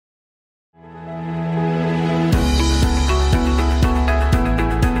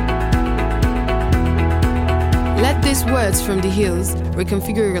Words from the hills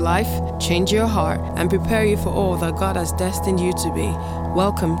reconfigure your life, change your heart, and prepare you for all that God has destined you to be.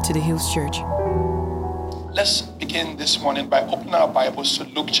 Welcome to the Hills Church. Let's begin this morning by opening our Bibles to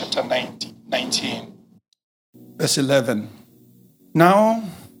Luke chapter 19, verse 11. Now,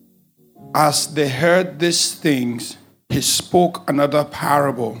 as they heard these things, he spoke another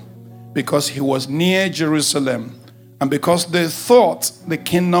parable, because he was near Jerusalem, and because they thought the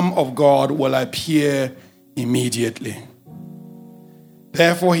kingdom of God will appear immediately.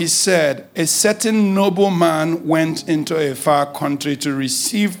 Therefore he said, a certain nobleman went into a far country to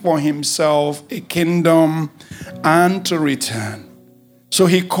receive for himself a kingdom and to return. So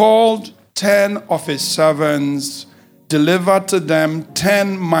he called 10 of his servants, delivered to them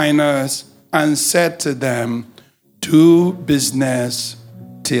 10 minas, and said to them, do business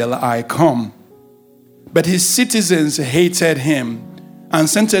till I come. But his citizens hated him and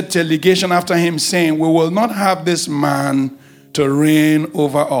sent a delegation after him, saying, we will not have this man to reign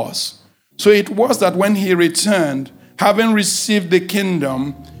over us. So it was that when he returned, having received the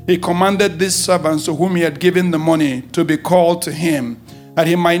kingdom, he commanded these servants to whom he had given the money to be called to him, that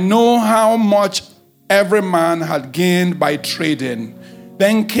he might know how much every man had gained by trading.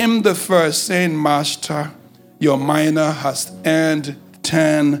 Then came the first, saying, Master, your mina has earned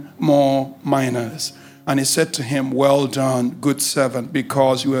 10 more minas. And he said to him, well done, good servant,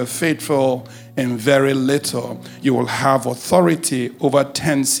 because you were faithful in very little. You will have authority over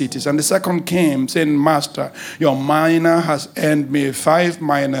 10 cities. And the second came, saying, Master, your mina has earned me 5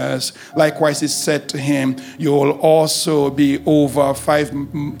 minas. Likewise, he said to him, you will also be over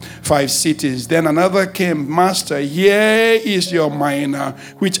five cities. Then another came, Master, here is your mina,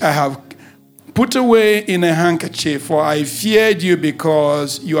 which I have put away in a handkerchief, for I feared you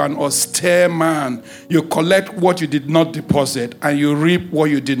because you are an austere man. You collect what you did not deposit, and you reap what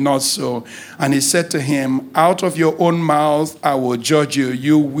you did not sow. And he said to him, out of your own mouth I will judge you,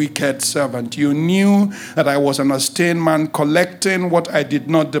 you wicked servant. You knew that I was an austere man, collecting what I did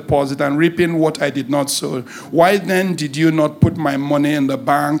not deposit and reaping what I did not sow. Why then did you not put my money in the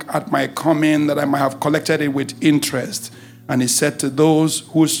bank at my coming, that I might have collected it with interest? And he said to those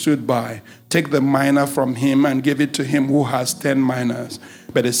who stood by, take the mina from him and give it to him who has 10 minas.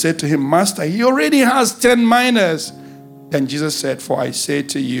 But they said to him, Master, he already has 10 minas. Then Jesus said, for I say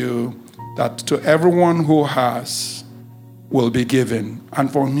to you that to everyone who has will be given, and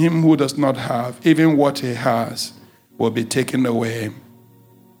from him who does not have, even what he has will be taken away.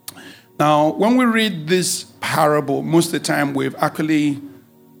 Now, when we read this parable, most of the time we've actually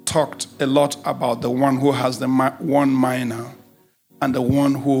talked a lot about the one who has the one mina and the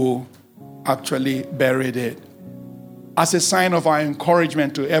one who actually buried it, as a sign of our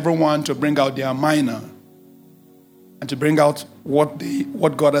encouragement to everyone to bring out their mina and to bring out what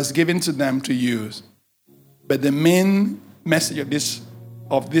God has given to them to use. But the main message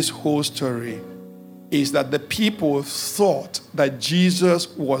of this whole story is that the people thought that Jesus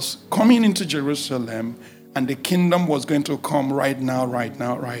was coming into Jerusalem and the kingdom was going to come right now.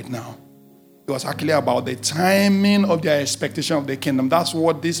 It was actually about the timing of their expectation of the kingdom. That's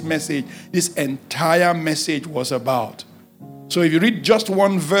what this entire message was about. So if you read just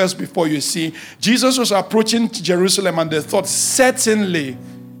one verse before, you see Jesus was approaching Jerusalem and they thought, certainly,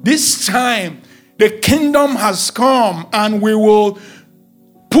 this time the kingdom has come and we will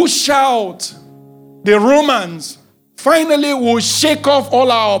push out the Romans. Finally, we'll shake off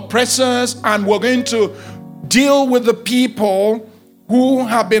all our oppressors and we're going to deal with the people who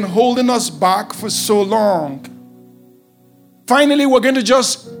have been holding us back for so long. Finally, we're going to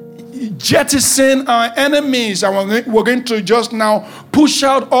just jettison our enemies, and we're going to just now push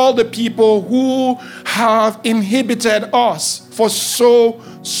out all the people who have inhibited us for so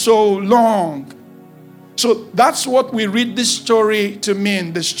long. So that's what we read this story to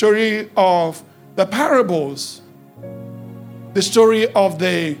mean, the story of the parables, the story of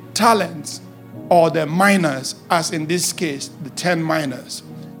the talents, or the minas, as in this case, the 10 minas.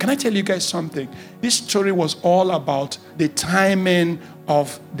 Can I tell you guys something? This story was all about the timing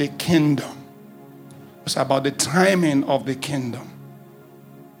of the kingdom. It was about the timing of the kingdom.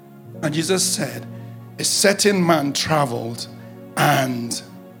 And Jesus said, a certain man traveled and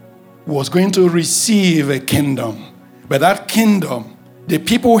was going to receive a kingdom. But that kingdom, the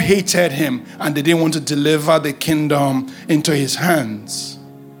people hated him and they didn't want to deliver the kingdom into his hands.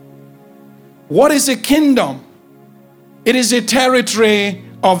 What is a kingdom? It is a territory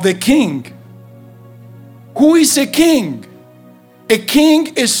of the king. Who is a king? A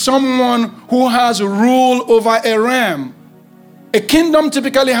king is someone who has rule over a realm. A kingdom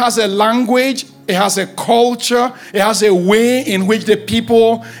typically has a language, it has a culture, it has a way in which the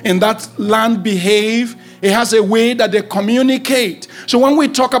people in that land behave. It has a way that they communicate. So when we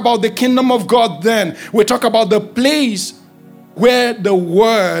talk about the kingdom of God, then we talk about the place where the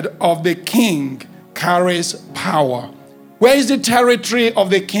word of the king carries power. Where is the territory of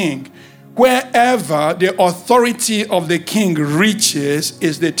the king? Wherever the authority of the king reaches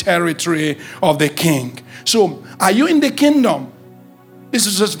is the territory of the king. So, are you in the kingdom? This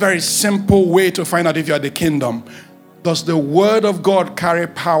is just a very simple way to find out if you are the kingdom. Does the word of God carry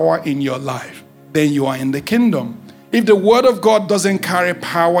power in your life? Then you are in the kingdom. If the word of God doesn't carry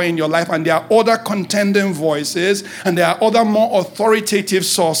power in your life and there are other contending voices and there are other more authoritative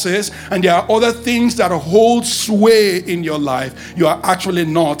sources and there are other things that hold sway in your life, you are actually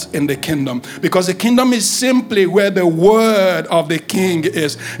not in the kingdom. Because the kingdom is simply where the word of the king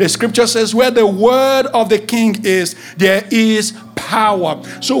is. The scripture says where the word of the king is, there is power.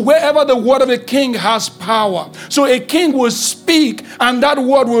 So wherever the word of the king has power, so a king will speak and that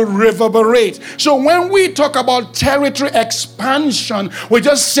word will reverberate. So when we talk about territory expansion, it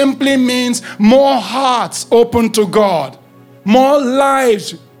just simply means more hearts open to God, more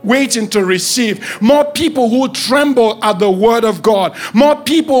lives waiting to receive, more people who tremble at the word of God, more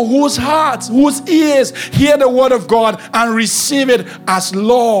people whose hearts, whose ears hear the word of God and receive it as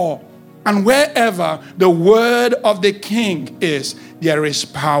law. And wherever the word of the king is, there is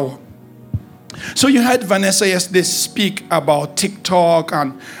power. So you heard Vanessa yesterday speak about TikTok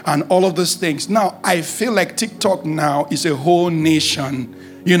and all of those things. Now, I feel like TikTok now is a whole nation.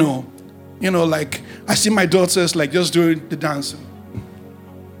 You know, like I see my daughters like just doing the dance.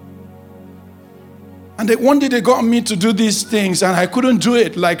 And one day they got me to do these things and I couldn't do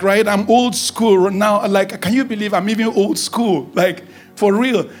it. Like, right, I'm old school now. Like, can you believe I'm even old school? Like, for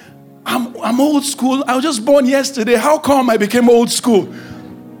real. I'm old school. I was just born yesterday. How come I became old school?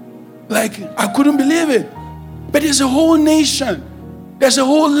 Like, I couldn't believe it. But there's a whole nation. There's a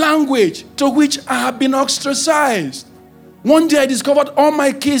whole language to which I have been ostracized. One day I discovered all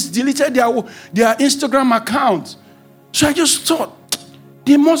my kids deleted their Instagram accounts. So I just thought,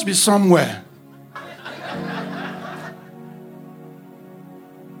 they must be somewhere.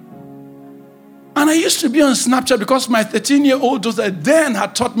 And I used to be on Snapchat because my 13-year-old daughter then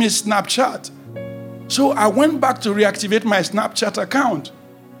had taught me Snapchat. So I went back to reactivate my Snapchat account.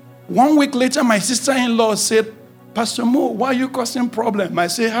 1 week later, my sister-in-law said, Pastor Mo, why are you causing problem? I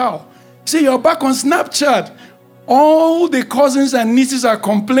say, how? He said, you're back on Snapchat. All the cousins and nieces are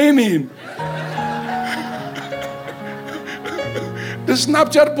complaining. The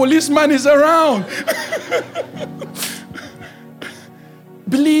Snapchat policeman is around.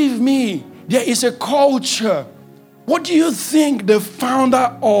 Believe me, there is a culture. What do you think the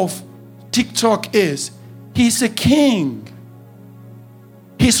founder of TikTok is? He's a king.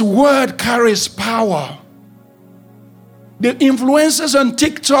 His word carries power. The influencers on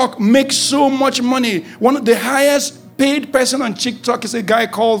TikTok make so much money. One of the highest paid person on TikTok is a guy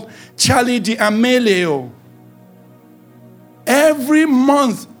called Charli D'Amelio. Every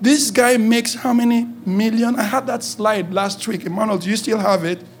month, this guy makes how many million? I had that slide last week. Emmanuel, do you still have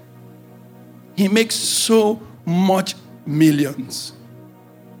it? He makes so much millions.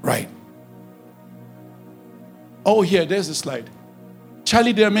 Right. Oh, here, there's the slide.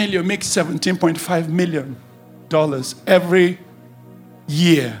 Charli D'Amelio makes $17.5 million every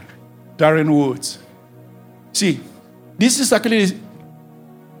year. Darren Woods. See, this is actually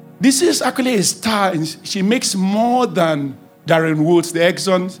a star. She makes more than Darren Woods, the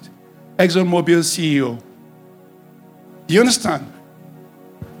ExxonMobil CEO. Do you understand?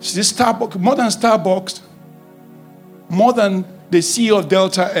 She's Starbucks, more than Starbucks, more than the CEO of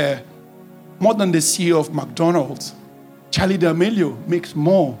Delta Air, more than the CEO of McDonald's. Charli D'Amelio makes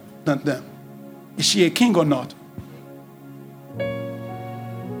more than them. Is she a king or not?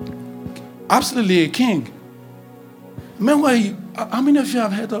 Absolutely a king. Remember, how many of you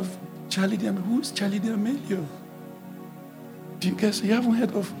have heard of Charli D'Amelio? Who's Charli D'Amelio? Do you guys, you haven't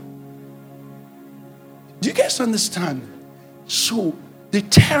heard of? Do you guys understand? So, the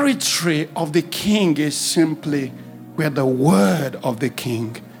territory of the king is simply where the word of the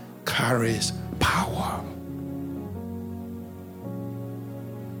king carries power.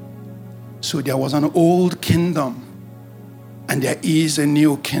 So there was an old kingdom and there is a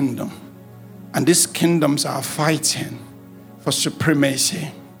new kingdom. And these kingdoms are fighting for supremacy.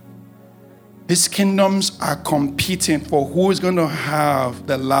 These kingdoms are competing for who is going to have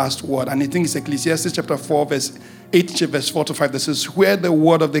the last word. And I think it's Ecclesiastes chapter 4, verse 8, verse 4 to 5 that says, where the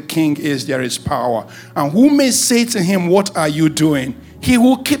word of the king is, there is power. And who may say to him, what are you doing? He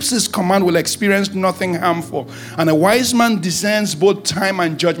who keeps his command will experience nothing harmful. And a wise man discerns both time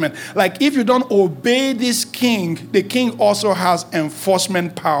and judgment. Like if you don't obey this king, the king also has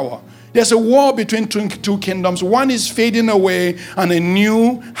enforcement power. There's a war between two kingdoms. One is fading away and a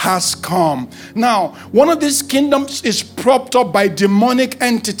new has come. Now, one of these kingdoms is propped up by demonic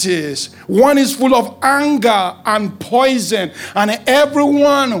entities. One is full of anger and poison, and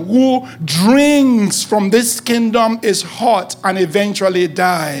everyone who drinks from this kingdom is hurt and eventually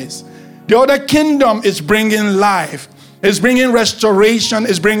dies. The other kingdom is bringing life. It's bringing restoration.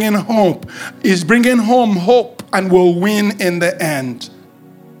 It's bringing hope. It's bringing home hope and will win in the end.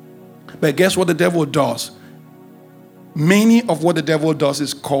 But guess what the devil does? Many of what the devil does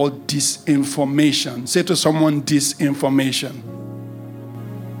is called disinformation. Say to someone, disinformation.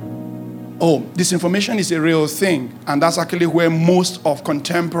 Oh, disinformation is a real thing. And that's actually where most of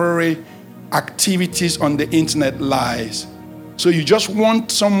contemporary activities on the internet lies. So you just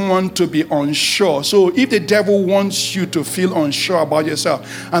want someone to be unsure. So if the devil wants you to feel unsure about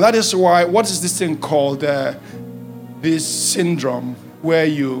yourself, and that is why, what is this thing called? This syndrome where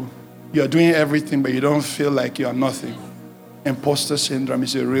you're doing everything, but you don't feel like you're nothing. Imposter syndrome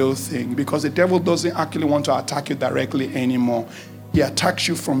is a real thing because the devil doesn't actually want to attack you directly anymore. He attacks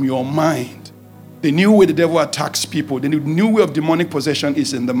you from your mind. The new way the devil attacks people, the new way of demonic possession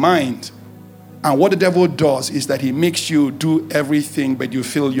is in the mind. And what the devil does is that he makes you do everything, but you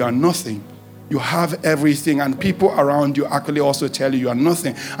feel you are nothing. You have everything, and people around you actually also tell you are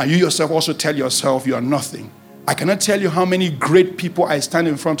nothing. And you yourself also tell yourself you are nothing. I cannot tell you how many great people I stand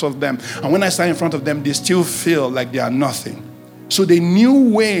in front of them. And when I stand in front of them, they still feel like they are nothing. So the new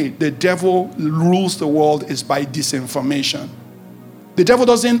way the devil rules the world is by disinformation. The devil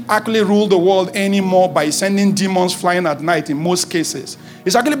doesn't actually rule the world anymore by sending demons flying at night in most cases.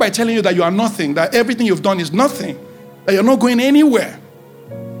 It's actually by telling you that you are nothing, that everything you've done is nothing, that you're not going anywhere.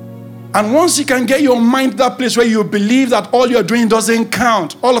 And once he can get your mind to that place where you believe that all you're doing doesn't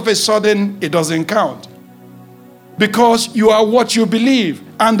count, all of a sudden it doesn't count. Because you are what you believe.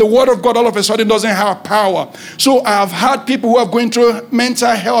 And the word of God all of a sudden doesn't have power. So I have had people who are going through mental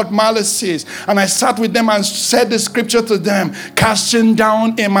health malaise. And I sat with them and said the scripture to them. Casting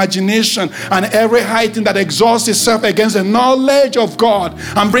down imagination and every high thing that exalts itself against the knowledge of God.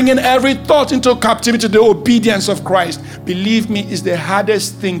 And bringing every thought into captivity to the obedience of Christ. Believe me, it's the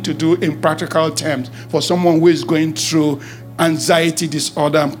hardest thing to do in practical terms. For someone who is going through anxiety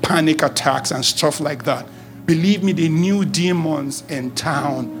disorder and panic attacks and stuff like that. Believe me, the new demons in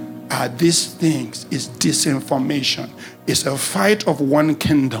town are these things. It's disinformation. It's a fight of one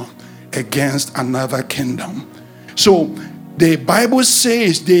kingdom against another kingdom. So the Bible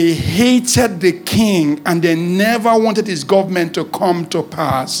says they hated the king and they never wanted his government to come to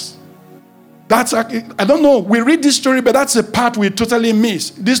pass. That's, I don't know, we read this story, but that's a part we totally miss.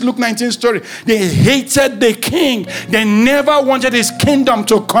 This Luke 19 story. They hated the king. They never wanted his kingdom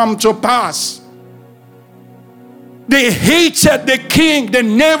to come to pass. They hated the king. They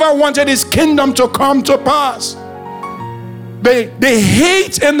never wanted his kingdom to come to pass. They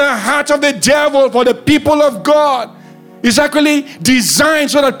hate in the heart of the devil for the people of God. It's actually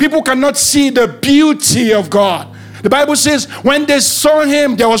designed so that people cannot see the beauty of God. The Bible says when they saw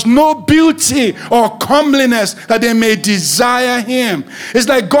him, there was no beauty or comeliness that they may desire him. It's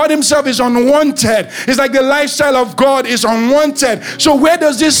like God himself is unwanted. It's like the lifestyle of God is unwanted. So where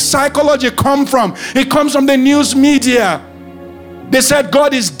does this psychology come from? It comes from the news media. They said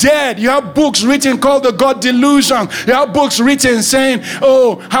God is dead. You have books written called The God Delusion. You have books written saying,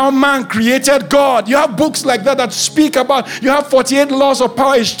 oh, how man created God. You have books like that speak about, you have 48 Laws of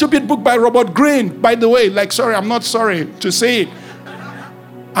Power, a stupid book by Robert Greene, by the way. I'm not sorry to say it.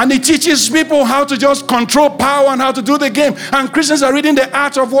 And it teaches people how to just control power and how to do the game. And Christians are reading The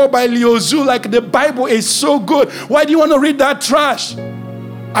Art of War by Liu Zhu like the Bible is so good. Why do you want to read that trash?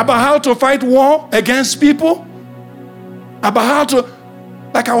 About how to fight war against people? About how to,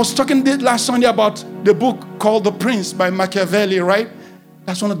 like I was talking last Sunday about the book called The Prince by Machiavelli, right?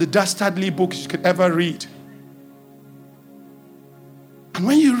 That's one of the dastardly books you could ever read. And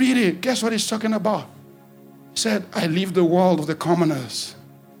when you read it, guess what he's talking about? He said, I leave the world of the commoners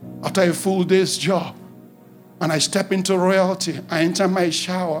after a full day's job. And I step into royalty. I enter my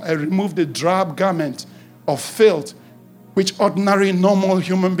shower. I remove the drab garment of filth which ordinary, normal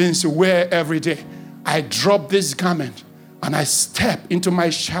human beings wear every day. I drop this garment. And I step into my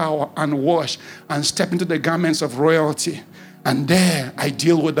shower and wash and step into the garments of royalty. And there I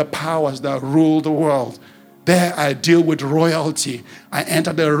deal with the powers that rule the world. There I deal with royalty. I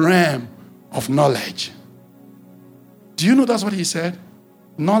enter the realm of knowledge. Do you know that's what he said?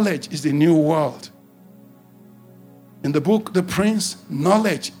 Knowledge is the new world. In the book, The Prince,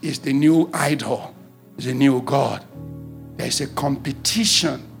 knowledge is the new idol, is the new God. There is a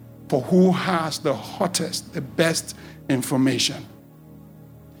competition for who has the hottest, the best information.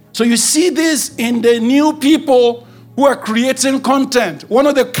 So So you see this in the new people who are creating content. One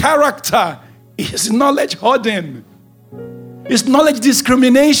of the character is knowledge hoarding. It's knowledge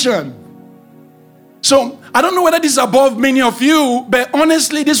discrimination. So I don't know whether this is above many of you, but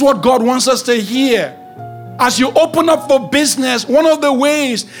honestly, this is what God wants us to hear. As you open up for business, one of the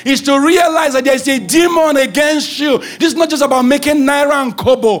ways is to realize that there's a demon against you. This is not just about making naira and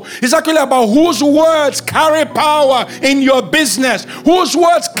kobo. It's actually about whose words carry power in your business. Whose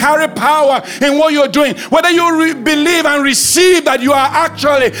words carry power in what you're doing. Whether you believe and receive that you are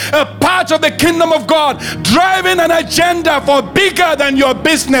actually a part of the kingdom of God, driving an agenda for bigger than your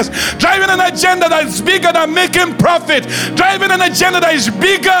business. Driving an agenda that is bigger than making profit. Driving an agenda that is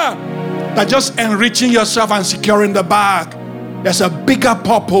bigger than just enriching yourself and securing the bag. There's a bigger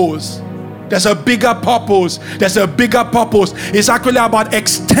purpose. There's a bigger purpose. There's a bigger purpose. It's actually about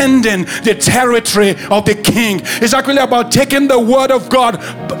extending the territory of the king. It's actually about taking the word of God.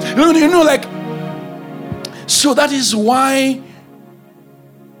 So that is why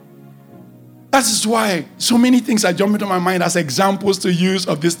so many things are jumping to my mind as examples to use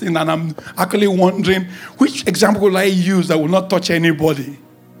of this thing. And I'm actually wondering, which example will I use that will not touch anybody?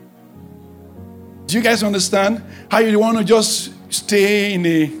 Do you guys understand how you want to just stay in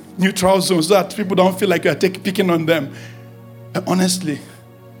a neutral zone so that people don't feel like you're picking on them? And honestly,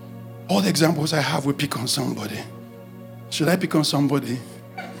 all the examples I have will pick on somebody. Should I pick on somebody?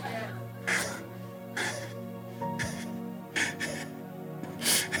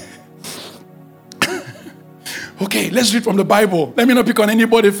 Okay, let's read from the Bible. Let me not pick on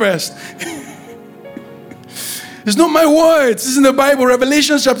anybody first. It's not my words. It's in the Bible.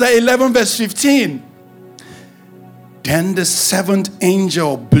 Revelation chapter 11 verse 15. Then the seventh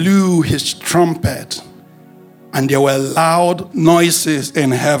angel blew his trumpet, and there were loud noises in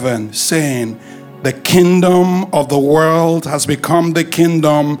heaven, saying, the kingdom of the world has become the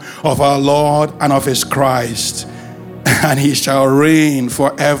kingdom of our Lord and of his Christ, and he shall reign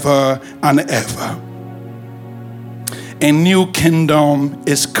forever and ever. A new kingdom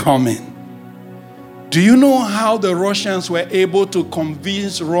is coming. Do you know how the Russians were able to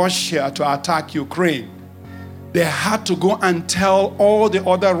convince Russia to attack Ukraine? They had to go and tell all the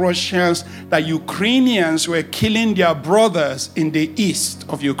other Russians that Ukrainians were killing their brothers in the east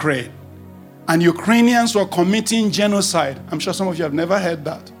of Ukraine. And Ukrainians were committing genocide. I'm sure some of you have never heard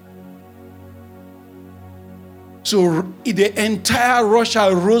that. So the entire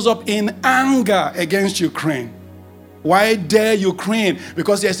Russia rose up in anger against Ukraine. Why dare Ukraine?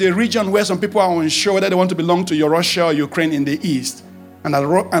 Because there's a region where some people are unsure whether they want to belong to Russia or Ukraine in the east. And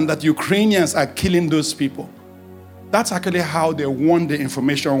that Ukrainians are killing those people. That's actually how they won the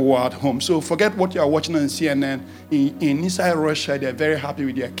information war at home. So forget what you are watching on CNN. Inside Russia, they're very happy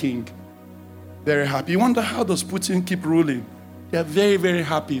with their king. Very happy. You wonder how does Putin keep ruling? They're very, very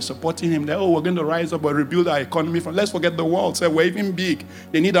happy, supporting him. They're, we're going to rise up and rebuild our economy. Let's forget the world. Say, we're even big.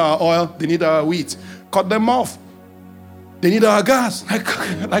 They need our oil. They need our wheat. Cut them off. They need our gas.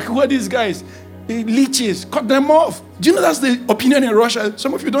 Like who are these guys? The leeches. Cut them off. Do you know that's the opinion in Russia?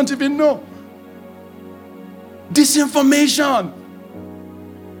 Some of you don't even know. Disinformation.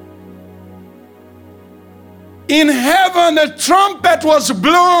 In heaven, a trumpet was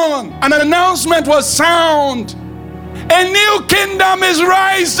blown and an announcement was sound. A new kingdom is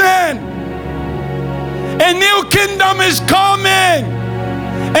rising. A new kingdom is coming.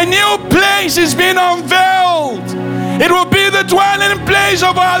 A new place is being unveiled. It will be the dwelling place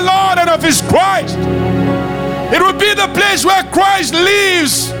of our Lord and of his Christ. It will be the place where Christ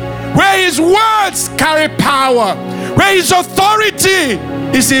lives, where his words carry power, where his authority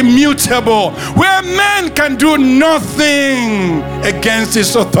is immutable, where man can do nothing against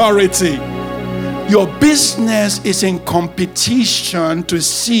his authority. Your business is in competition to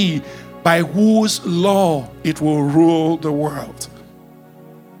see by whose law it will rule the world.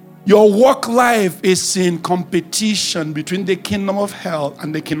 Your work life is in competition between the kingdom of hell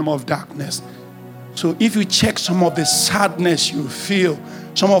and the kingdom of darkness. So if you check some of the sadness you feel,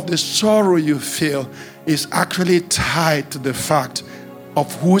 some of the sorrow you feel is actually tied to the fact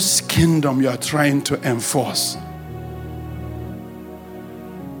of whose kingdom you are trying to enforce.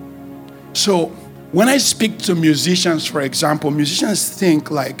 So when I speak to musicians, for example, musicians think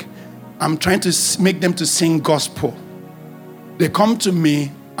like I'm trying to make them to sing gospel. They come to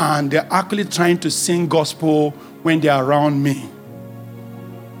me and they're actually trying to sing gospel when they're around me.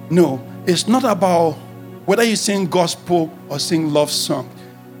 No, it's not about whether you sing gospel or sing love song.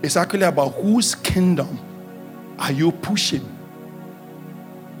 It's actually about whose kingdom are you pushing?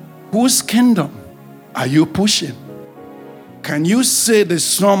 Whose kingdom are you pushing? Can you say the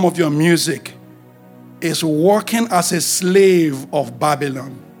sum of your music is working as a slave of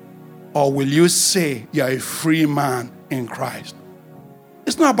Babylon? Or will you say you're a free man in Christ?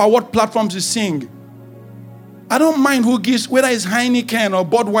 It's not about what platforms you sing. I don't mind who gives, whether it's Heineken or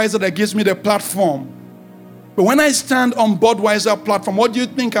Budweiser that gives me the platform. But when I stand on Budweiser platform, what do you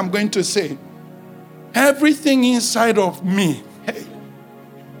think I'm going to say? Everything inside of me. Hey.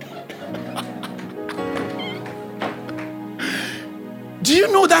 Do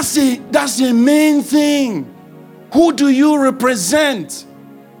you know that's the main thing? Who do you represent?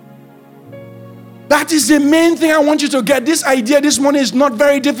 That is the main thing I want you to get. This idea this morning is not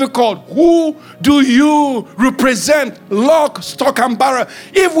very difficult. Who do you represent? Lock, stock, and barrel.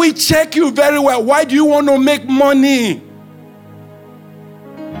 If we check you very well, why do you want to make money?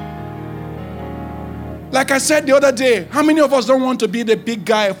 Like I said the other day, how many of us don't want to be the big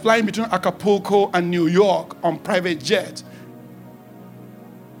guy flying between Acapulco and New York on private jet?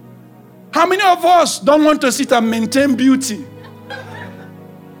 How many of us don't want to sit and maintain beauty?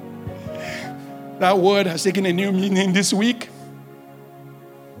 That word has taken a new meaning this week.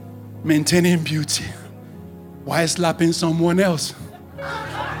 Maintaining beauty while slapping someone else.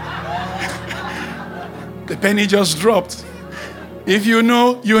 The penny just dropped. If you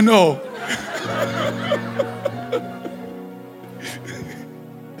know, you know.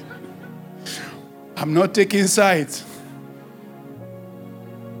 I'm not taking sides.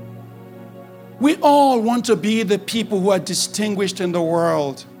 We all want to be the people who are distinguished in the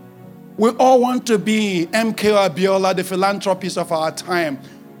world. We all want to be M.K. Abiola, the philanthropist of our time,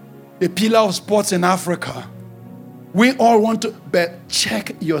 the pillar of sports in Africa. We all want to, but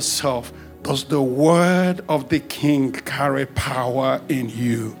check yourself. Does the word of the king carry power in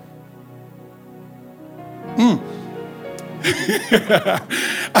you?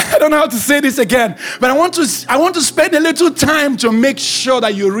 I don't know how to say this again, but I want to spend a little time to make sure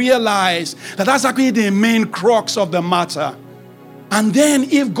that you realize that that's actually the main crux of the matter. And then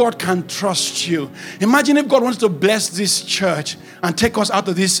if God can trust you, imagine if God wants to bless this church and take us out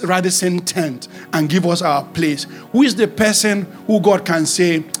of this Radisson tent and give us our place. Who is the person who God can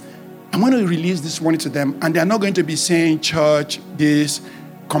say, I'm going to release this money to them, and they're not going to be saying church, this,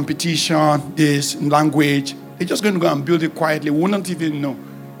 competition, this, language. They're just going to go and build it quietly. We wouldn't even know.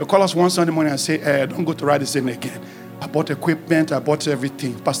 They'll call us one Sunday morning and say, don't go to Radisson again. I bought equipment, I bought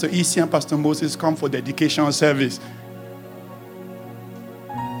everything. Pastor Isi and Pastor Moses come for the dedication service.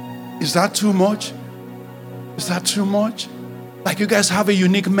 Is that too much? Is that too much? Like, you guys have a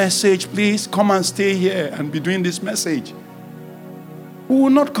unique message, please come and stay here and be doing this message. We will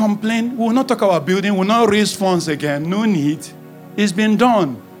not complain. We will not talk about building. We will not raise funds again. No need. It's been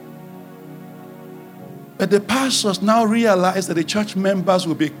done. But the pastors now realize that the church members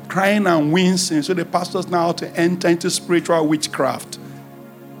will be crying and wincing. So the pastors now have to enter into spiritual witchcraft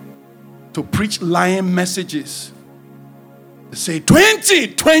to preach lying messages. They say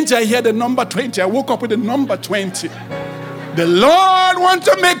 20. I hear the number 20. I woke up with the number 20. The Lord wants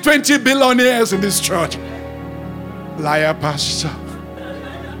to make 20 billionaires in this church. Liar pastor.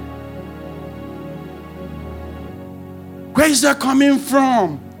 Where is that coming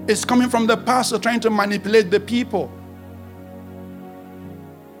from? It's coming from the pastor trying to manipulate the people.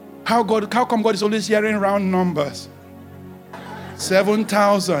 How come God is always hearing round numbers?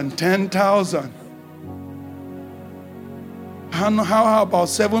 7,000, 10,000. How about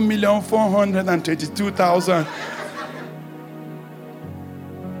 7,432,000?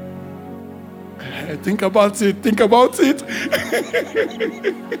 Think about it.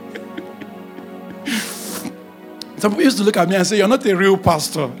 Some people used to look at me and say, you're not a real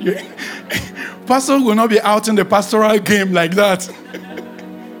pastor. Pastor will not be out in the pastoral game like that.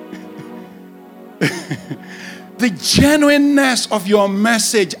 The genuineness of your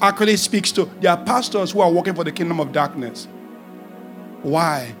message actually speaks to, there are pastors who are working for the kingdom of darkness.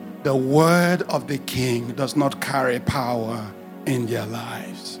 Why? The word of the king does not carry power in their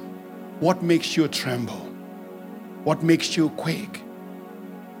lives. What makes you tremble? What makes you quake?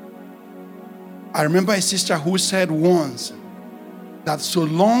 I remember a sister who said once that so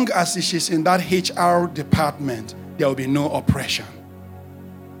long as she's in that HR department, there will be no oppression.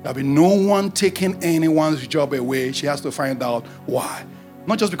 There will be no one taking anyone's job away. She has to find out why.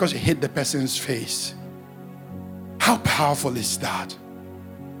 Not just because she hit the person's face. How powerful is that?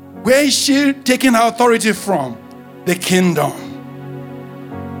 Where is she taking her authority from? The kingdom.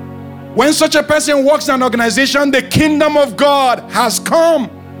 When such a person works in an organization, the kingdom of God has come.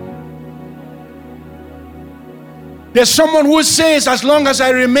 There's someone who says, as long as I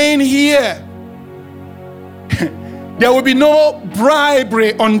remain here, there will be no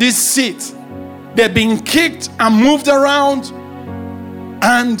bribery on this seat. They're being kicked and moved around.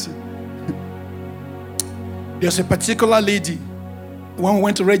 And there's a particular lady when we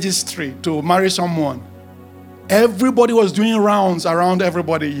went to registry to marry someone, everybody was doing rounds around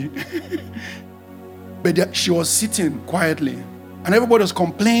everybody. But she was sitting quietly. And everybody was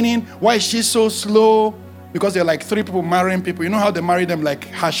complaining, why is she so slow? Because there are like 3 people marrying people. You know how they marry them like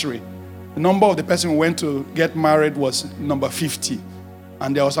hashery. The number of the person who went to get married was number 50.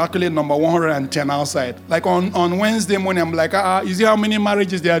 And there was actually number 110 outside. Like on Wednesday morning, I'm like, you see how many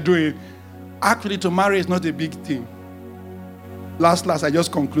marriages they are doing? Actually, to marry is not a big thing. Last, I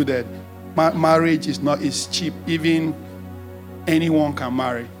just concluded, marriage is cheap. Even anyone can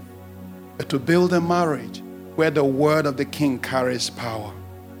marry. But to build a marriage where the word of the king carries power,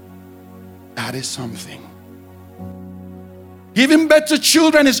 that is something. Giving birth to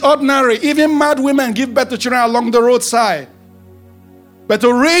children is ordinary. Even mad women give birth to children along the roadside. But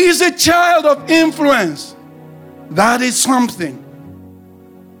to raise a child of influence, that is something.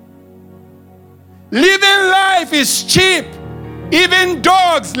 Living life is cheap. Even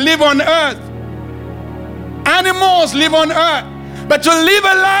dogs live on earth. Animals live on earth. But to live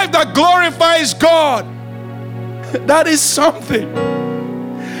a life that glorifies God, that is something.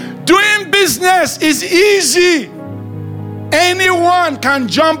 Doing business is easy. Anyone can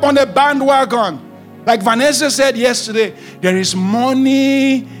jump on a bandwagon. Like Vanessa said yesterday, there is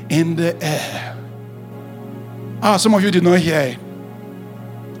money in the air. Some of you did not hear it.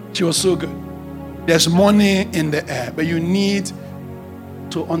 She was so good. There's money in the air, but you need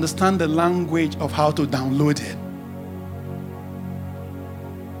to understand the language of how to download it.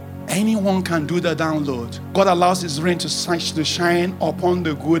 Anyone can do the download. God allows His rain to shine upon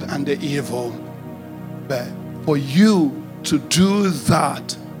the good and the evil. But for you to do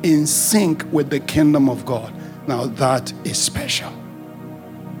that in sync with the kingdom of God, now that is special.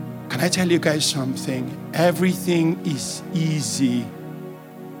 Can I tell you guys something? Everything is easy,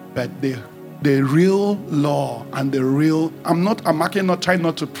 but the real law and the real, I'm actually not trying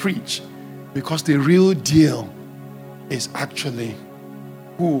not to preach, because the real deal is actually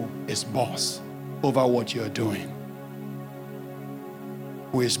who is boss over what you're doing.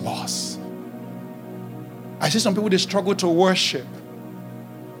 Who is boss? I see some people, they struggle to worship.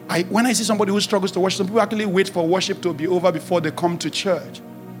 When I see somebody who struggles to worship, some people actually wait for worship to be over before they come to church.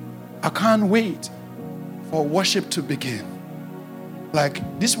 I can't wait for worship to begin.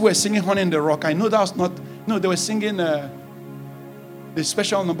 Like, this were singing Honey in the Rock. I know that was not, no, they were singing, the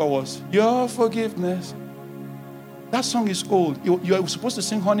special number was, Your Forgiveness. That song is old. You're supposed to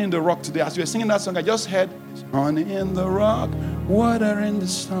sing Honey in the Rock today. As you were singing that song, I just heard, Honey in the rock, water in the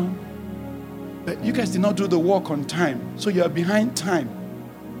sun. But you guys did not do the work on time, so you are behind time.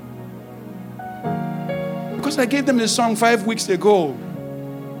 Because I gave them the song 5 weeks ago.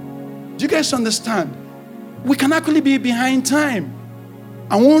 Do you guys understand? We can actually be behind time.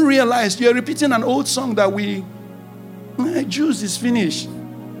 I won't realize you're repeating an old song that juice is finished.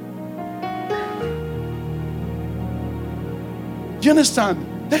 Do you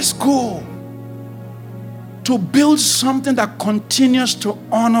understand? Let's go. To build something that continues to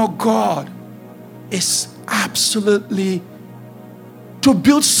honor God is absolutely, to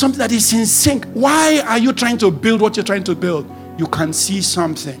build something that is in sync. Why are you trying to build what you're trying to build? You can see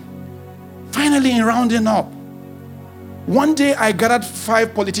something. Finally, in rounding up, one day I gathered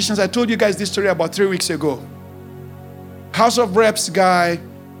 5 politicians. I told you guys this story about 3 weeks ago. House of Reps guy,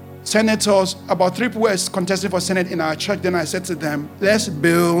 senators, about 3 people were contesting for Senate in our church. Then I said to them, let's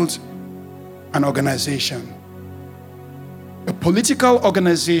build an organization. A political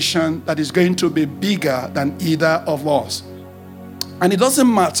organization that is going to be bigger than either of us. And it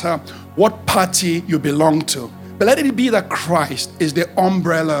doesn't matter what party you belong to, but let it be that Christ is the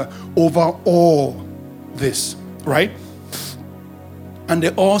umbrella over all this, right? And they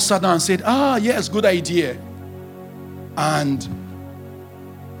all sat down and said, yes, good idea. And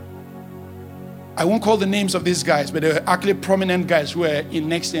I won't call the names of these guys, but they were actually prominent guys who were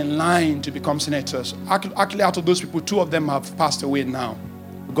next in line to become senators. Actually, out of those people, 2 of them have passed away now.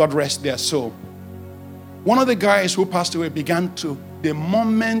 God rest their soul. One of the guys who passed away began to, the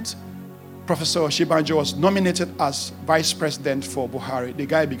moment Professor Shibanjo was nominated as vice president for Buhari, the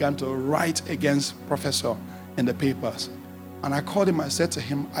guy began to write against Professor in the papers. And I called him, I said to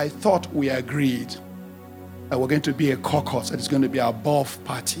him, I thought we agreed that we're going to be a caucus that is going to be above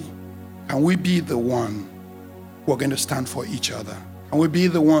party. Can we be the one who are going to stand for each other? Can we be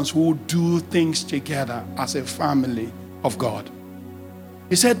the ones who do things together as a family of God?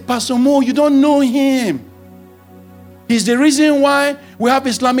 He said, Pastor Mo, you don't know him. He's the reason why we have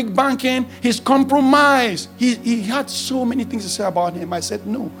Islamic banking. He's compromised. He had so many things to say about him. I said,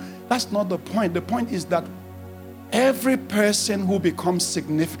 no, that's not the point. The point is that every person who becomes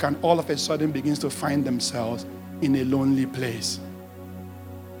significant all of a sudden begins to find themselves in a lonely place.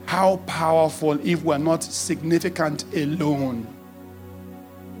 how powerful if we're not significant alone,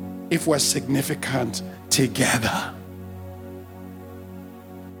 if we're significant together.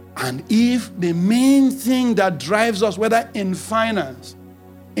 And if the main thing that drives us, whether in finance,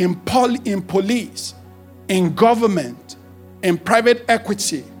 in police, in government, in private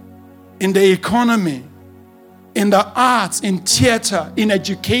equity, in the economy, in the arts, in theater, in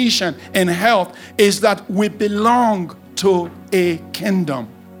education, in health, is that we belong to a kingdom.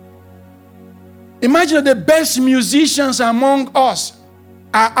 Imagine the best musicians among us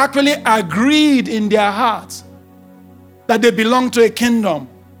are actually agreed in their hearts that they belong to a kingdom.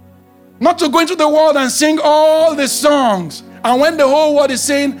 Not to go into the world and sing all the songs. And when the whole world is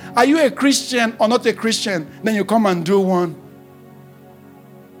saying, are you a Christian or not a Christian? Then you come and do one.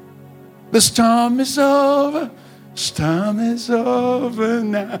 The storm is over. Storm is over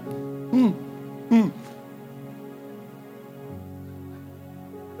now.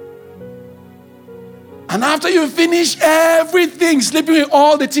 And after you finish everything, sleeping with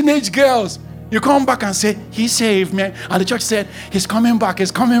all the teenage girls, you come back and say, he saved me. And the church said, he's coming back,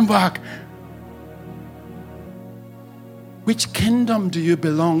 he's coming back. Which kingdom do you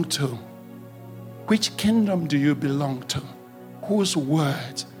belong to? Which kingdom do you belong to? Whose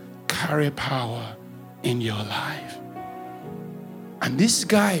words carry power in your life? And these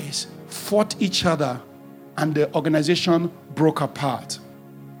guys fought each other and the organization broke apart.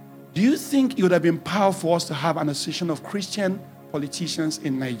 Do you think it would have been powerful for us to have an association of Christian politicians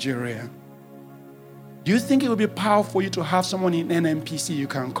in Nigeria? Do you think it would be powerful for you to have someone in NNPC you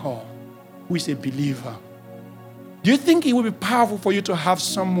can call who is a believer? Do you think it would be powerful for you to have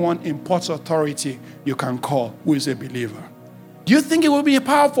someone in Ports Authority you can call who is a believer? Do you think it would be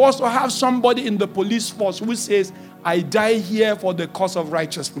powerful for us to have somebody in the police force who says, I die here for the cause of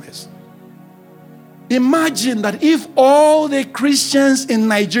righteousness? Imagine that if all the Christians in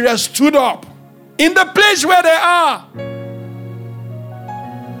Nigeria stood up in the place where they are,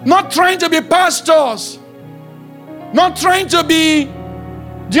 not trying to be pastors, not trying to be,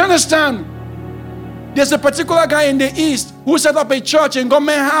 do you understand? There's a particular guy in the East who set up a church in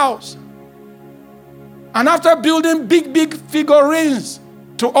Government House. And after building big figurines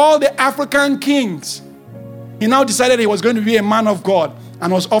to all the African kings, he now decided he was going to be a man of God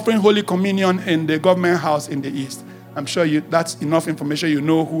and was offering Holy Communion in the Government House in the East. I'm sure that's enough information. You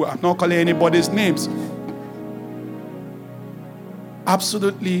know who. I'm not calling anybody's names.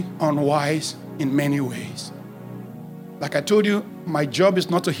 Absolutely unwise in many ways. Like I told you, my job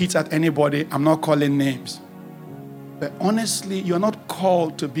is not to hit at anybody. I'm not calling names. But honestly, you're not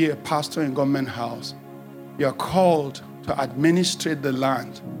called to be a pastor in Government House. You're called to administrate the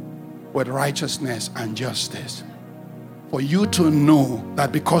land with righteousness and justice. For you to know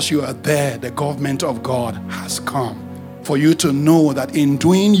that because you are there, the government of God has come. For you to know that in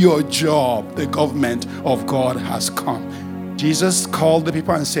doing your job, the government of God has come. Jesus called the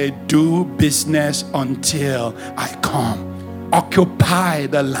people and said, do business until I come. Occupy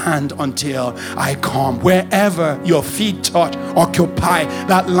the land until I come. Wherever your feet touch, occupy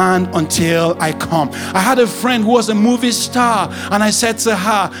that land until I come. I had a friend who was a movie star, and I said to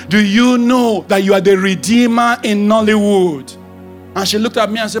her, do you know that you are the redeemer in Nollywood? And she looked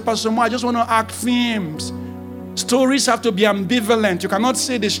at me and said, Pastor Mo, I just want to act films. Stories have to be ambivalent. You cannot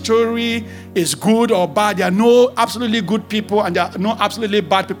say the story is good or bad. There are no absolutely good people and there are no absolutely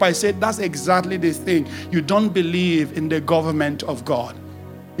bad people. I said, that's exactly the thing. You don't believe in the government of God.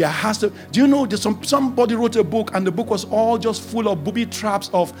 There has to. Do you know somebody wrote a book and the book was all just full of booby traps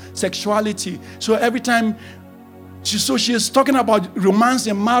of sexuality. So every time, she is talking about romance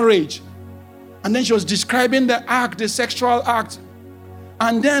in marriage. And then she was describing the act, the sexual act.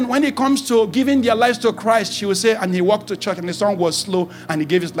 And then when it comes to giving their lives to Christ, she would say, and he walked to church and the song was slow and he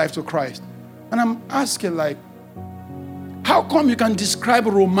gave his life to Christ. And I'm asking, like, how come you can describe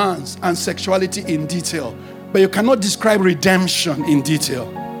romance and sexuality in detail, but you cannot describe redemption in detail?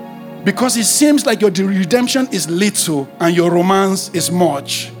 Because it seems like your redemption is little and your romance is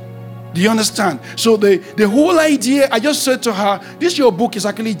much. Do you understand? So the whole idea, I just said to her, this your book is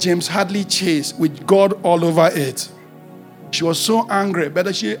actually James Hadley Chase with God all over it. She was so angry, but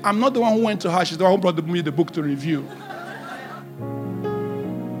I'm not the one who went to her. She's the one who brought me the book to review.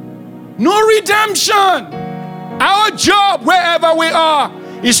 No redemption. Our job, wherever we are,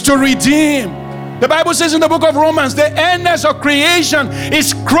 is to redeem. The Bible says in the book of Romans, the endless of creation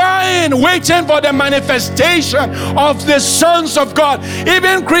is crying, waiting for the manifestation of the sons of God.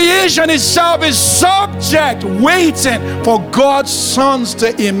 Even creation itself is subject, waiting for God's sons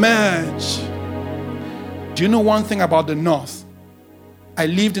to emerge. Do you know one thing about the North? I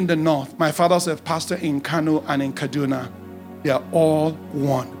lived in the North. My father was a pastor in Kano and in Kaduna. They are all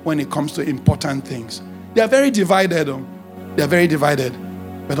one when it comes to important things. They are very divided. They are very divided.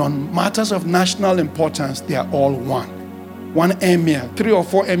 But on matters of national importance, they are all one. One emir, 3 or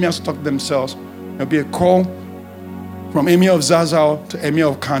 4 emirs talk themselves. There'll be a call from Emir of Zazzau to Emir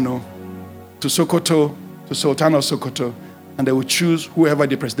of Kano to Sokoto to Sultan of Sokoto, and they will choose whoever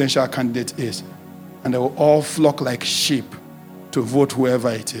the presidential candidate is. And they will all flock like sheep to vote whoever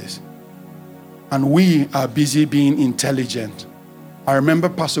it is. And we are busy being intelligent. I remember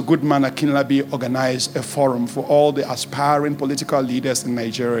Pastor Goodman Akinlabi organized a forum for all the aspiring political leaders in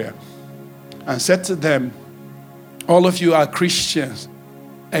Nigeria and said to them, all of you are Christians.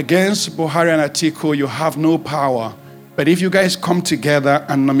 Against Buhari and Atiku, you have no power. But if you guys come together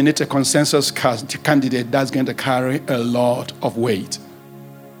and nominate a consensus candidate, that's going to carry a lot of weight.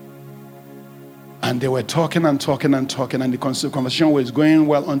 And they were talking, and the conversation was going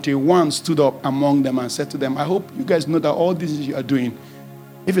well until one stood up among them and said to them, I hope you guys know that all this you are doing,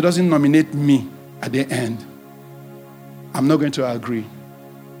 if it doesn't nominate me at the end, I'm not going to agree.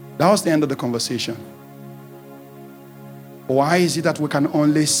 That was the end of the conversation. Why is it that we can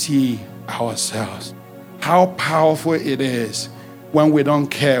only see ourselves? How powerful it is when we don't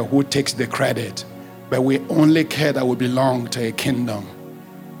care who takes the credit, but we only care that we belong to a kingdom.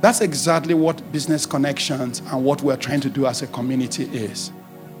 That's exactly what Business Connections and what we're trying to do as a community is.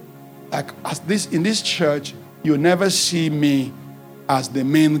 Like in this church, you never see me as the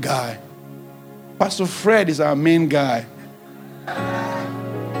main guy. Pastor Fred is our main guy.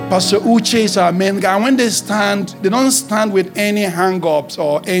 Pastor Uche is our main guy. And when they stand, they don't stand with any hang-ups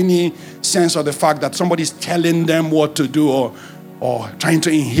or any sense of the fact that somebody's telling them what to do or trying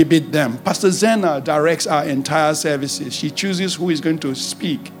to inhibit them. Pastor Zena directs our entire services. She chooses who is going to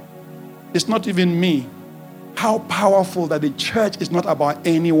speak. It's not even me. How powerful that the church is not about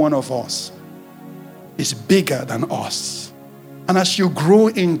any one of us. It's bigger than us. And as you grow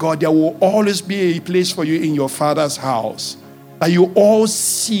in God, there will always be a place for you in your Father's house. That you all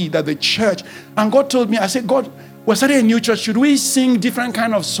see that the church. And God told me, I said, God, we're starting a new church. Should we sing different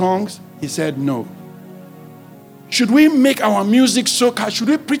kind of songs? He said, no. Should we make our music soca? Should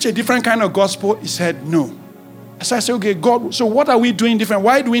we preach a different kind of gospel? He said, no. So I said, okay, God, so what are we doing different?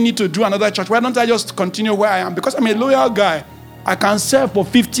 Why do we need to do another church? Why don't I just continue where I am? Because I'm a loyal guy. I can serve for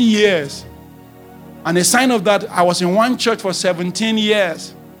 50 years. And a sign of that, I was in one church for 17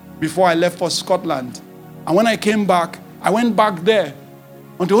 years before I left for Scotland. And when I came back, I went back there.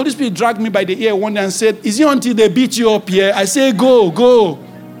 And the Holy Spirit dragged me by the ear one day and said, is it until they beat you up here? I say, go.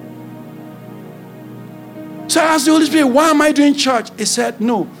 So I asked the Holy Spirit, why am I doing church? He said,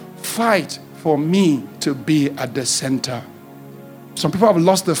 no, fight for me to be at the center. Some people have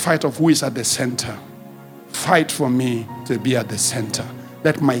lost the fight of who is at the center. Fight for me to be at the center.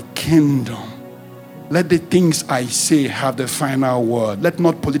 Let my kingdom, let the things I say have the final word. Let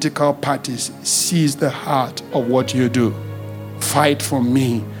not political parties seize the heart of what you do. Fight for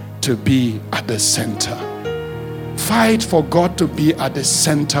me to be at the center. Fight for God to be at the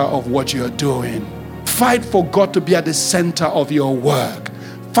center of what you're doing. Fight for God to be at the center of your work.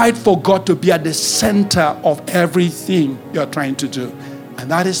 Fight for God to be at the center of everything you're trying to do.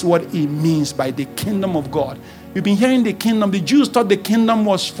 And that is what it means by the kingdom of God. You've been hearing the kingdom. The Jews thought the kingdom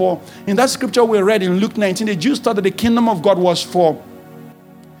was for, in that scripture we read in Luke 19, the Jews thought that the kingdom of God was for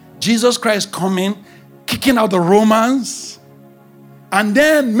Jesus Christ coming, kicking out the Romans, and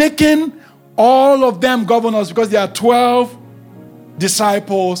then making all of them governors because there are 12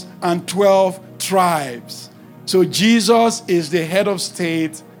 disciples and 12 tribes. So Jesus is the head of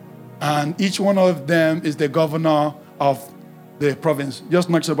state, and each one of them is the governor of the province. Just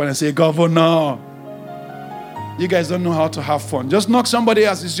knock somebody and say, governor. You guys don't know how to have fun. Just knock somebody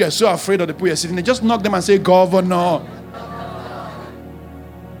else. You're so afraid of the people you're sitting there. Just knock them and say, governor.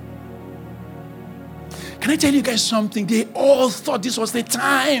 Can I tell you guys something? They all thought this was the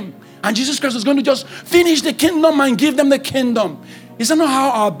time. And Jesus Christ was going to just finish the kingdom and give them the kingdom. Is that not how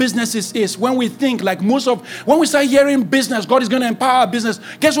our business is? When we think, like when we start hearing business, God is going to empower our business.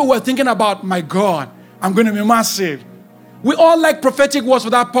 Guess what we're thinking about? My God, I'm going to be massive. We all like prophetic words for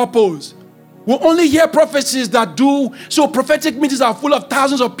that purpose. We only hear prophecies that do. So prophetic meetings are full of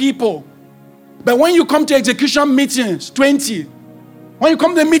thousands of people. But when you come to execution meetings, 20. When you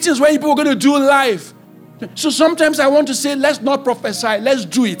come to the meetings where people are going to do life. So sometimes I want to say, let's not prophesy. Let's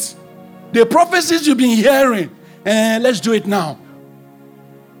do it. The prophecies you've been hearing, let's do it now.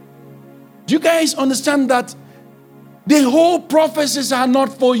 Do you guys understand that the whole prophecies are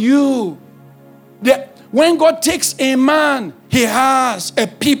not for you? When God takes a man, he has a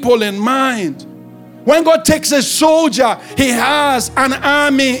people in mind. When God takes a soldier, he has an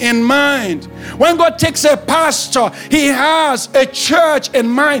army in mind. When God takes a pastor, he has a church in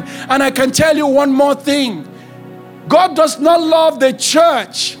mind. And I can tell you one more thing. God does not love the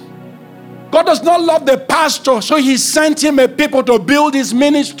church. God does not love the pastor, so he sent him a people to build his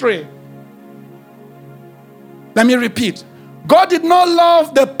ministry. Let me repeat. God did not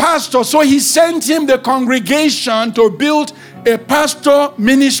love the pastor, so he sent him the congregation to build a pastor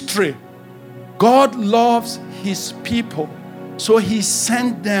ministry. God loves his people, so he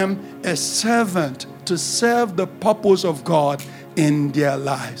sent them a servant to serve the purpose of God in their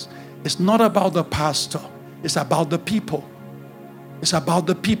lives. It's not about the pastor. It's about the people. It's about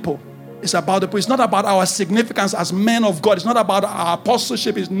the people. It's about the people. It's not about our significance as men of God. It's not about our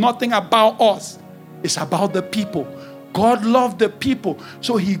apostleship. It's nothing about us. It's about the people. God loved the people,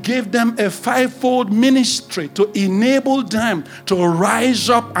 so he gave them a fivefold ministry to enable them to rise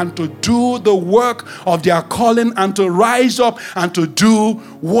up and to do the work of their calling and to rise up and to do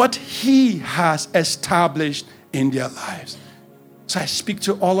what he has established in their lives. So I speak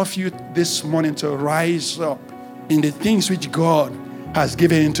to all of you this morning to rise up in the things which God has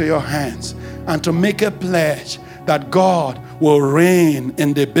given into your hands and to make a pledge that God will reign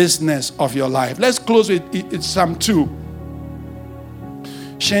in the business of your life. Let's close with Psalm 2.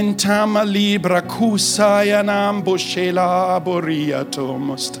 Shentama libra kusayanam boshela boria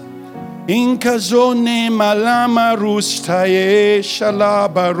tomost. Inkazone malama rustaye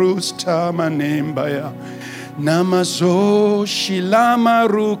shalaba rusta manembaya. Namazo shilama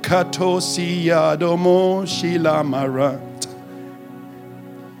rukatosi yadomo shilamara.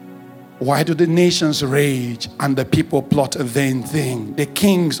 Why do the nations rage and the people plot a vain thing? The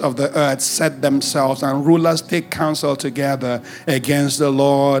kings of the earth set themselves and rulers take counsel together against the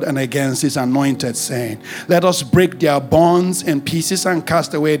Lord and against his anointed, saying, let us break their bonds in pieces and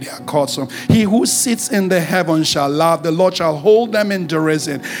cast away their cords. He who sits in the heavens shall laugh. The Lord shall hold them in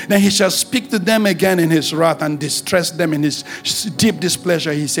derision. Then he shall speak to them again in his wrath and distress them in his deep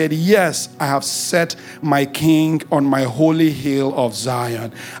displeasure. He said, yes, I have set my king on my holy hill of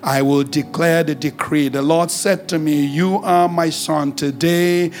Zion. I will declare the decree. The Lord said to me, you are my son.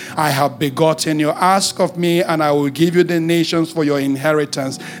 Today I have begotten you. Ask of me and I will give you the nations for your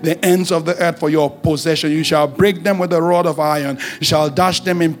inheritance, the ends of the earth for your possession. You shall break them with a rod of iron. You shall dash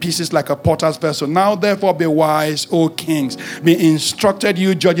them in pieces like a potter's vessel. Now therefore be wise, O kings. Be instructed,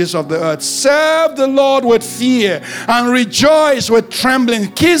 you judges of the earth. Serve the Lord with fear and rejoice with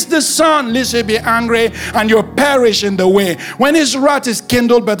trembling. Kiss the Son, lest he be angry and you perish in the way. When his wrath is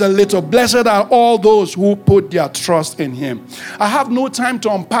kindled but a little, blessed are all those who put their trust in him. I have no time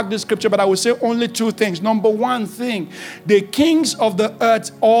to unpack this scripture, but I will say only two things. Number one thing, the kings of the earth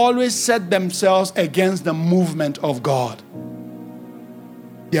always set themselves against the movement of God.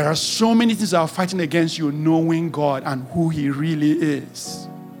 There are so many things that are fighting against you knowing God and who he really is.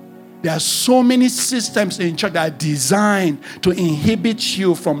 There are so many systems in church that are designed to inhibit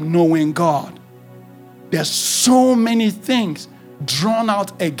you from knowing God. There are so many things drawn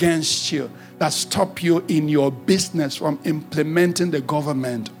out against you that stop you in your business from implementing the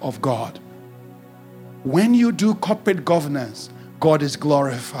government of God. When you do corporate governance, God is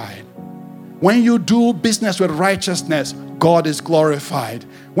glorified. When you do business with righteousness, God is glorified.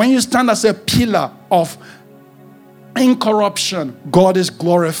 When you stand as a pillar of incorruption, God is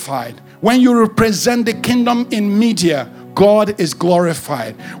glorified. When you represent the kingdom in media, God is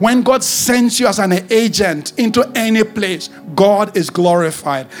glorified. When God sends you as an agent into any place, God is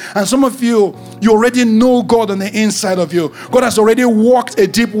glorified. And some of you already know God on the inside of you. God has already walked a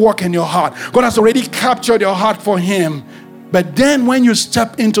deep walk in your heart. God has already captured your heart for him. But then when you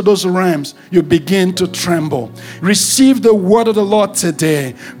step into those realms, you begin to tremble. Receive the word of the Lord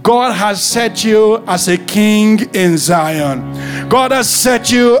today. God has set you as a king in Zion. God has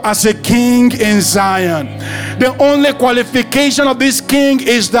set you as a king in Zion. The only qualification of this king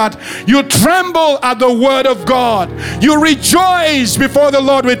is that you tremble at the word of God. You rejoice before the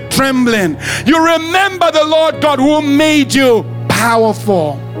Lord with trembling. You remember the Lord God who made you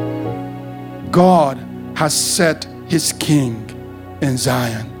powerful. God has set his king in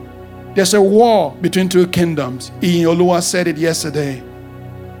Zion. There's a war between two kingdoms. Iyinoluwa said it yesterday.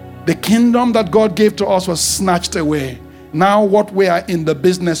 The kingdom that God gave to us was snatched away. Now what we are in the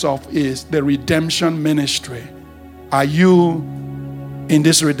business of is the redemption ministry. Are you in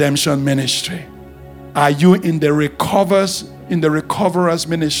this redemption ministry? Are you in the recoverers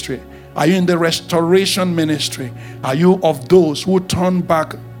ministry? Are you in the restoration ministry? Are you of those who turn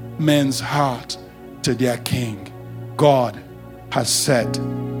back men's heart to their king? God has set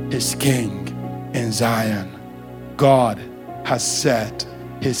his king in Zion. God has set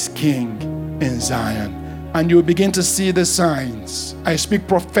his king in Zion. And you begin to see the signs. I speak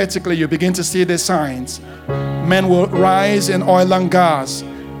prophetically, you begin to see the signs. Men will rise in oil and gas.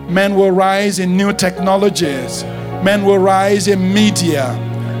 Men will rise in new technologies. Men will rise in media.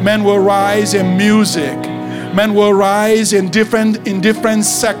 Men will rise in music. Men will rise in different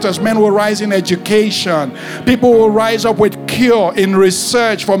sectors. Men will rise in education. People will rise up with cure in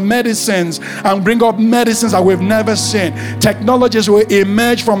research for medicines and bring up medicines that we've never seen. Technologies will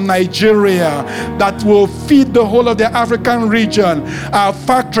emerge from Nigeria that will feed the whole of the African region. Our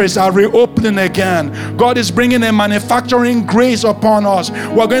factories are reopening again. God is bringing a manufacturing grace upon us.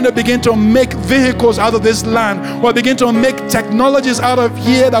 We're going to begin to make vehicles out of this land. We'll begin to make technologies out of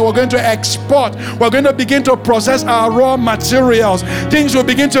here that we're going to export. We're going to begin to process our raw materials. Things will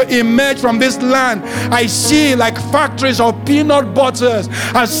begin to emerge from this land. I see like factories of peanut butters.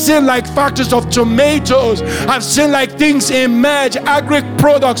 I've seen like factories of tomatoes. I've seen like things emerge, agri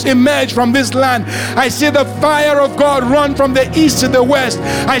products emerge from this land. I see the fire of God run from the east to the west.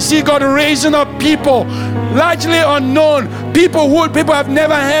 I see God raising up people, largely unknown, people who people have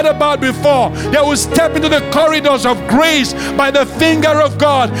never heard about before. They will step into the corridors of grace by the finger of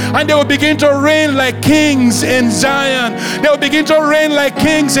God, and they will begin to reign like kings in Zion. They will begin to reign like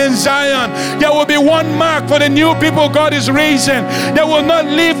kings in Zion. There will be one mark for the new people God is raising. They will not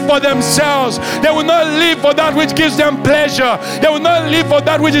live for themselves. They will not live for that which gives them pleasure. They will not live for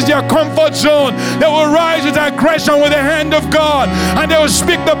that which is their comfort zone. They will rise with aggression with the hand of God, and they will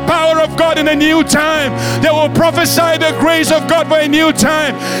speak the power of God in a new time. They will prophesy the grace of God for a new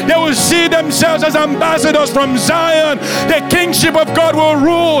time. They will see themselves as ambassadors from Zion. The kingship of God will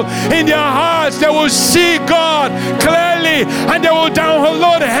rule in their hearts. They will see God clearly, and they will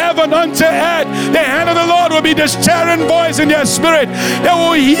download heaven unto earth. The hand of the Lord will be the stirring voice in their spirit. They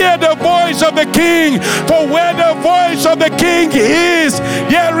will hear the voice of the King, for where the voice of the King is,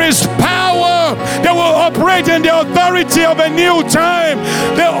 there is power. They will operate in the authority of a new time.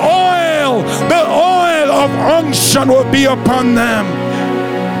 The oil of unction will be upon them.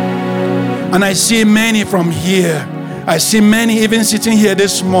 And I see many from here. I see many even sitting here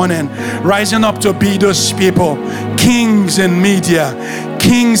this morning, rising up to be those people. Kings in media,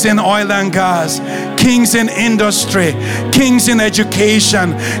 kings in oil and gas, kings in industry, kings in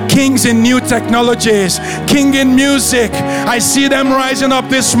education, kings in new technologies, king in music. I see them rising up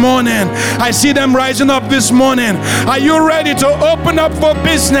this morning. I see them rising up this morning. Are you ready to open up for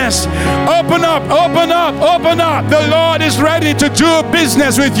business? Open up, open up, open up. The Lord is ready to do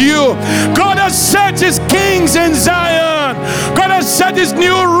business with you. God has set his kings in Zion. God has set his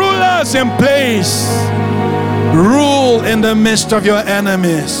new rulers in place. Rule in the midst of your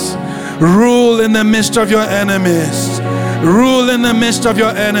enemies. Rule in the midst of your enemies. Rule in the midst of your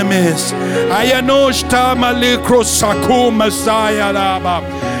enemies.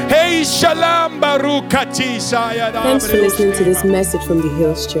 Hey, shalom barukati sayada. Thanks for listening to this message from the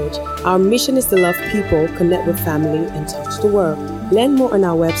Hills Church. Our mission is to love people, connect with family, and touch the world. Learn more on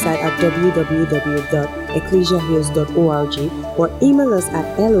our website at www.ecclesiahills.org or email us at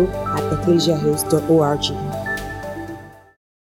hello@ecclesiahills.org.